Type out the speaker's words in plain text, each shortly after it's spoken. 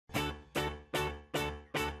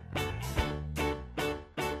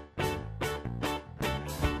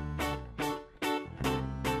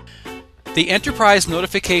The Enterprise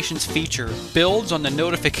Notifications feature builds on the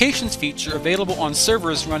notifications feature available on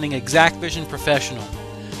servers running exacqVision Professional.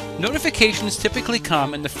 Notifications typically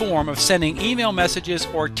come in the form of sending email messages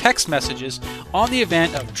or text messages on the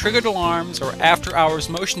event of triggered alarms or after-hours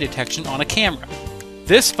motion detection on a camera.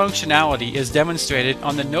 This functionality is demonstrated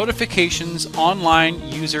on the Notifications online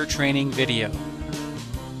user training video.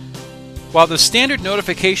 While the standard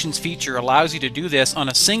notifications feature allows you to do this on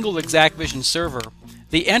a single exacqVision server,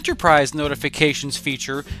 the Enterprise Notifications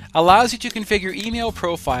feature allows you to configure email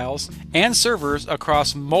profiles and servers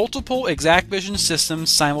across multiple exacqVision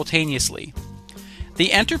systems simultaneously.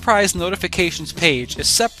 The Enterprise Notifications page is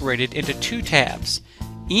separated into two tabs: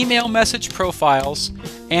 Email Message Profiles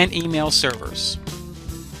and Email Servers.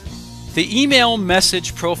 The Email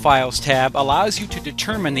Message Profiles tab allows you to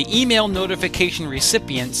determine the email notification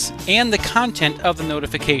recipients and the content of the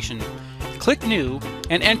notification. Click New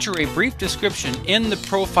and enter a brief description in the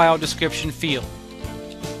Profile Description field.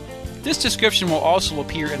 This description will also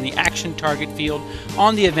appear in the Action Target field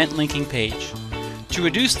on the Event Linking page. To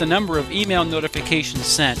reduce the number of email notifications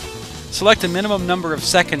sent, select a minimum number of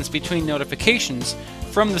seconds between notifications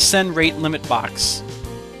from the Send Rate Limit box.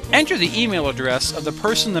 Enter the email address of the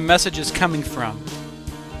person the message is coming from,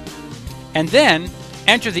 and then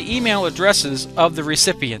enter the email addresses of the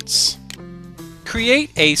recipients. Create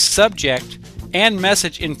a subject and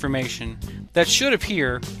message information that should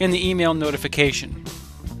appear in the email notification.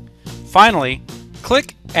 Finally,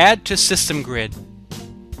 click Add to System Grid.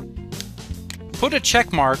 Put a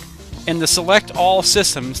check mark in the Select All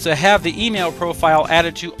Systems to have the email profile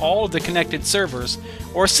added to all of the connected servers,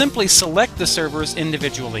 or simply select the servers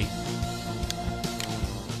individually.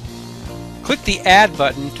 Click the Add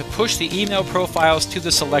button to push the email profiles to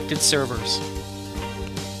the selected servers.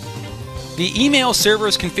 The Email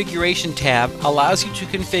Servers Configuration tab allows you to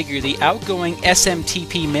configure the outgoing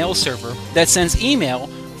SMTP mail server that sends email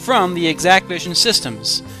from the exacqVision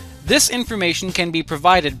systems. This information can be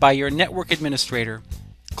provided by your network administrator.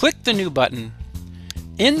 Click the New button.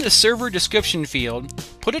 In the Server Description field,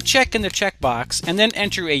 put a check in the checkbox and then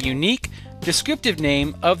enter a unique, descriptive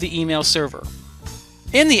name of the email server.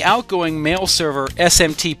 In the Outgoing Mail Server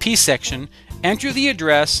SMTP section, enter the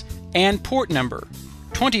address and port number,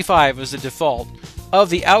 25 is the default, of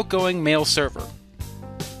the outgoing mail server.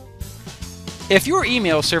 If your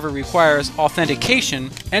email server requires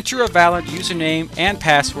authentication, enter a valid username and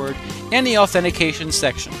password in the Authentication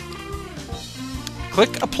section.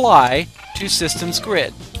 Click Apply to Systems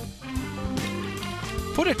Grid.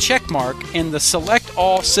 Put a check mark in the Select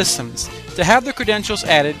All Systems to have the credentials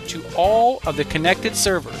added to all of the connected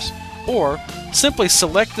servers, or simply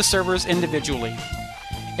select the servers individually.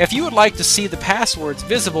 If you would like to see the passwords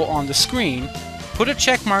visible on the screen, put a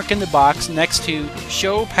check mark in the box next to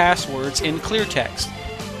Show Passwords in clear text.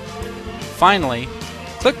 Finally,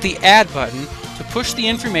 click the Add button to push the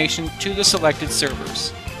information to the selected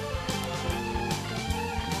servers.